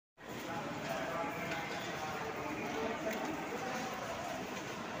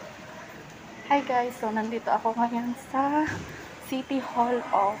Hi guys, so nandito ako ngayon sa City Hall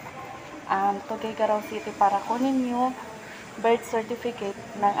of Tuguegarao City para kunin yung birth certificate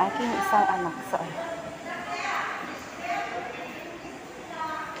ng aking isang anak. So, ayun.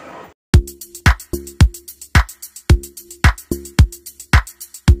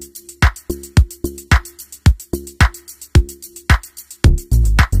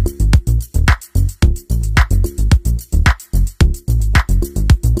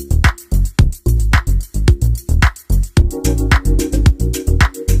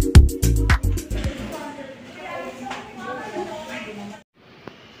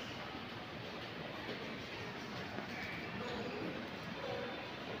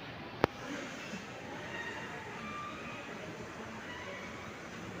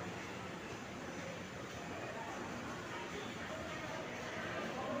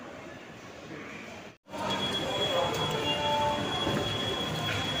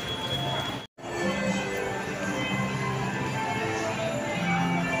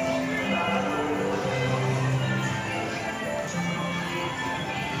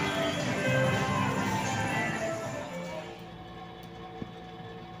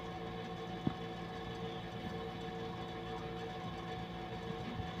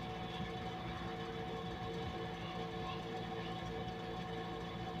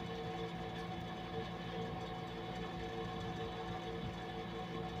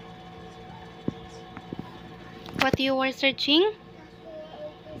 What you were searching?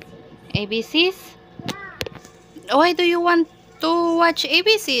 ABCs? Why do you want to watch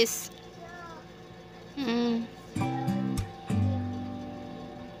ABCs?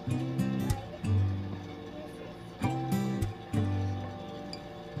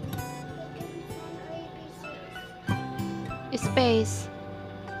 Space.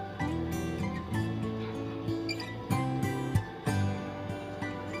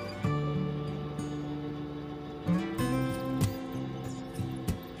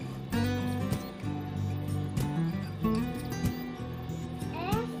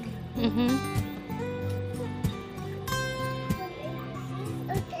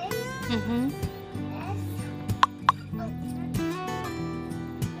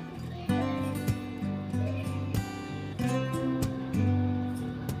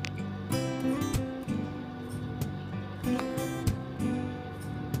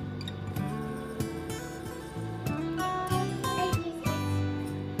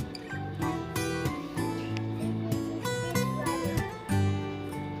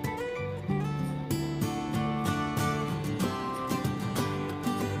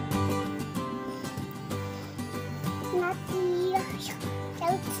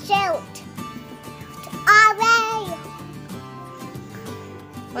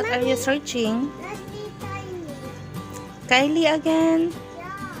 What are you searching? Kylie again?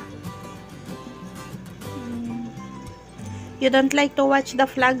 You don't like to watch the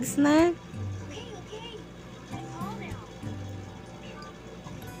flags na?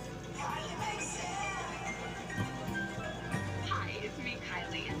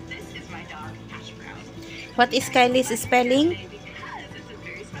 What is Kylie's spelling?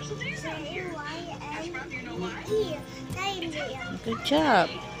 Good job.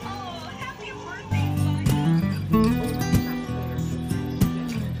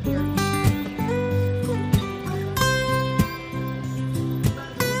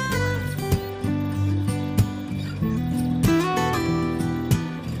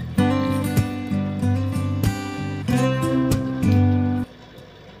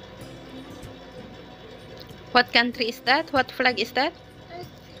 What country is that? What flag is that?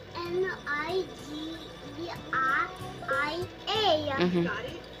 MABUHAY. Got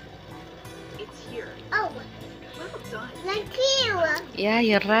it? It's here. Oh, well done. Thank you. Yeah,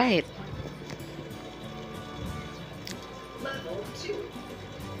 you're right. Level 2.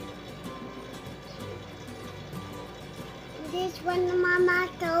 This one, Mama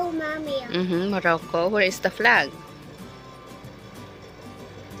told Mommy. Morocco. Where is the flag?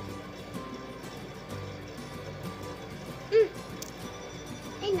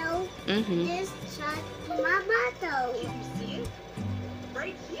 I know. This shot, Mama told. Can you see it?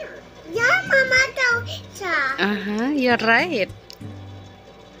 Right here. Yeah, Mama told. You're right.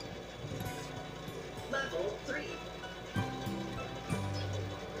 Level 3.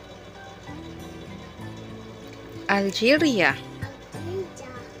 Algeria.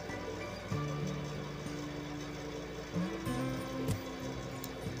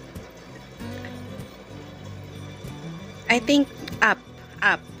 I think up.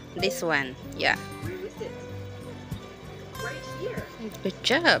 This one. Yeah. Where is it? Right here. Good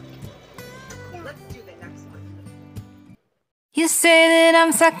job. Let's do the next one. You say that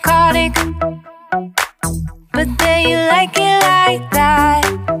I'm psychotic. day you like it like that.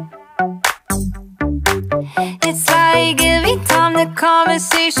 It's like every time the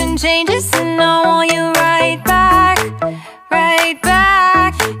conversation changes, and I want you right back, right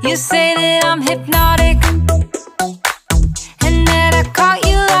back. You say that I'm hypnotic, and that I caught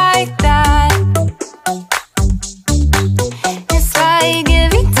you like that. It's like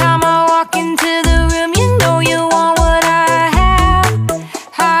every time I walk into the room, you know you want what I have,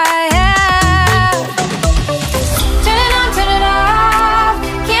 I have. Turn it on, turn it off.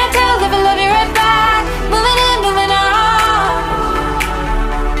 Can't tell if I love you right back. Moving in, moving on.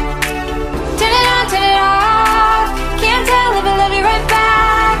 Turn it on, turn it off. Can't tell if I love you right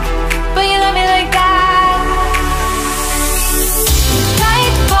back, but you love me like that.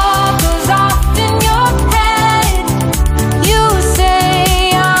 Light bulb goes off in your head. You say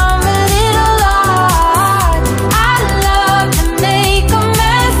I'm a little odd. I love to make a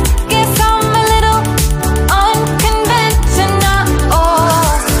mess. Guess I'm a little unconventional. Oh,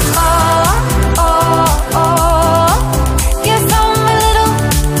 oh, oh, oh. Guess I'm a little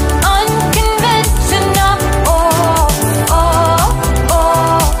unconventional. Oh, oh,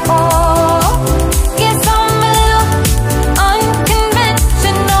 oh, oh. Guess I'm a little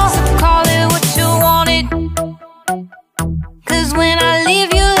unconventional. So call it what you wanted, 'cause when I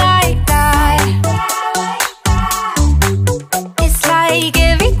leave you like that, it's like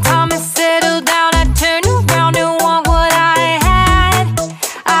every time I settle down, I turn around and want what I had,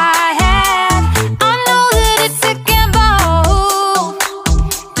 I had. I know that it's a gamble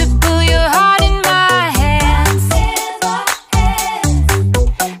to put your heart in my hands,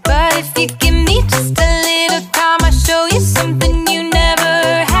 but if you give me just a little time, I'll show you something you never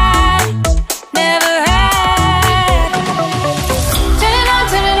had, never had. Turn it on,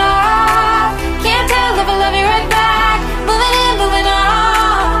 turn it off. Can't tell if I love you right back. Moving in, moving on.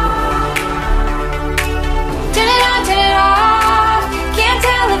 Turn it on, turn it off. Can't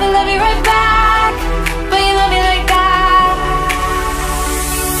tell if I love you right back, but you love me like that.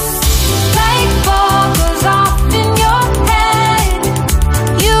 Light bulb goes off in your head.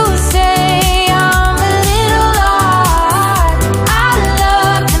 You say I'm a little odd. I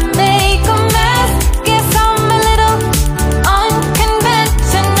love to make a mess. Guess I'm a little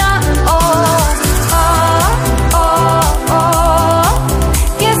unconventional. Oh, oh, oh, oh.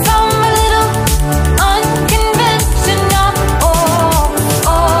 Guess I'm a little unconventional. Oh,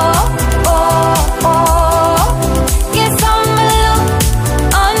 oh, oh, oh. Guess I'm a little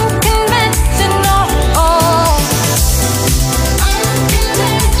unconventional. Oh,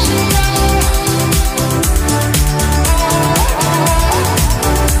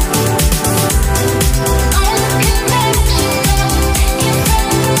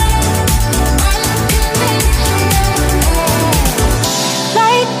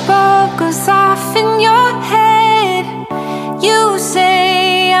 light bulb goes off in your head. You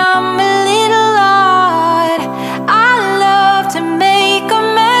say I'm a little odd. I love to make a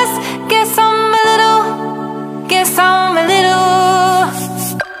mess. Guess I'm a little, guess I'm a little.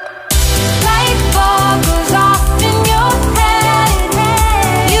 Light bulb goes off in your head.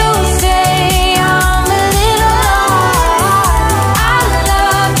 You say I'm a little odd. I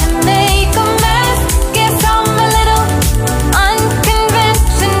love to make a mess. Guess I'm a little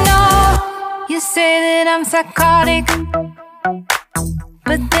unconventional. You say that I'm psychotic,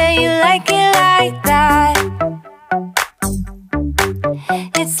 but then you like it like that.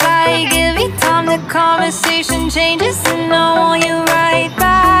 It's like every time the conversation changes, and I want you right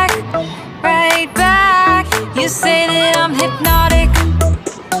back, right back. You say that I'm hypnotic,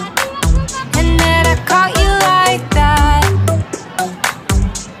 and that I caught you like that.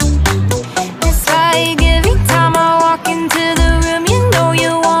 It's like every time I walk into the room, you know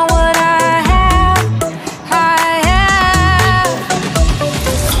you want what I have, I have.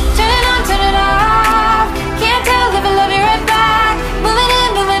 Turn it on, turn it off. Can't tell if I love you right back. Moving in,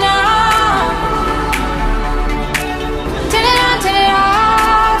 moving on. Turn it on, turn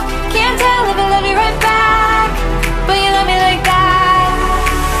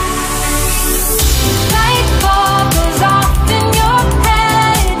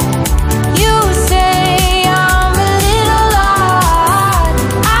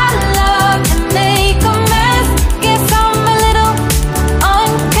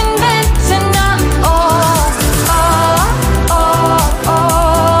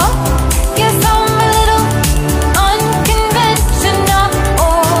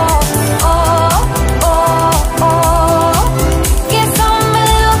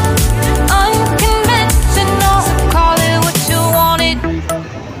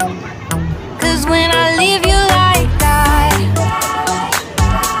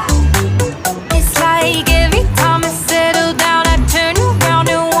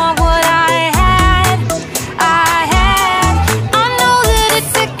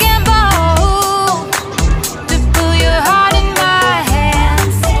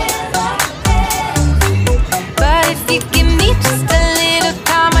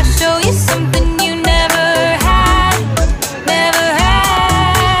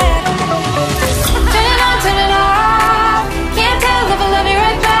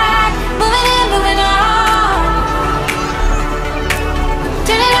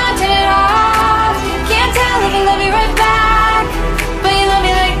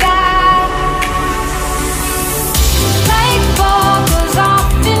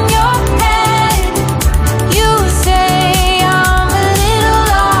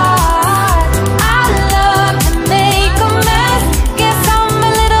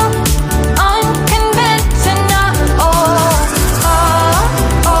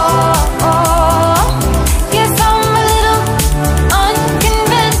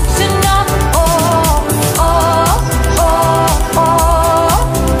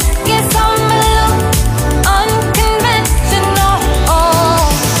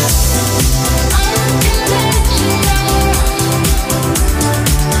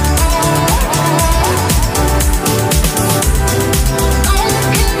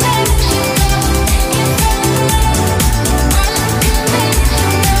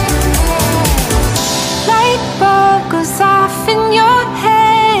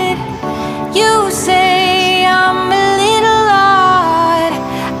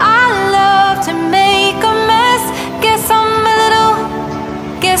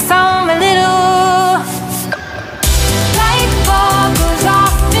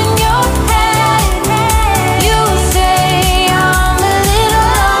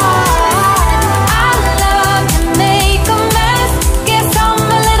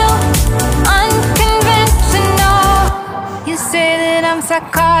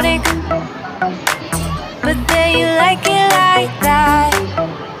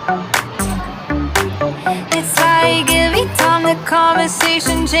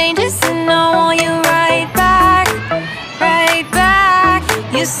change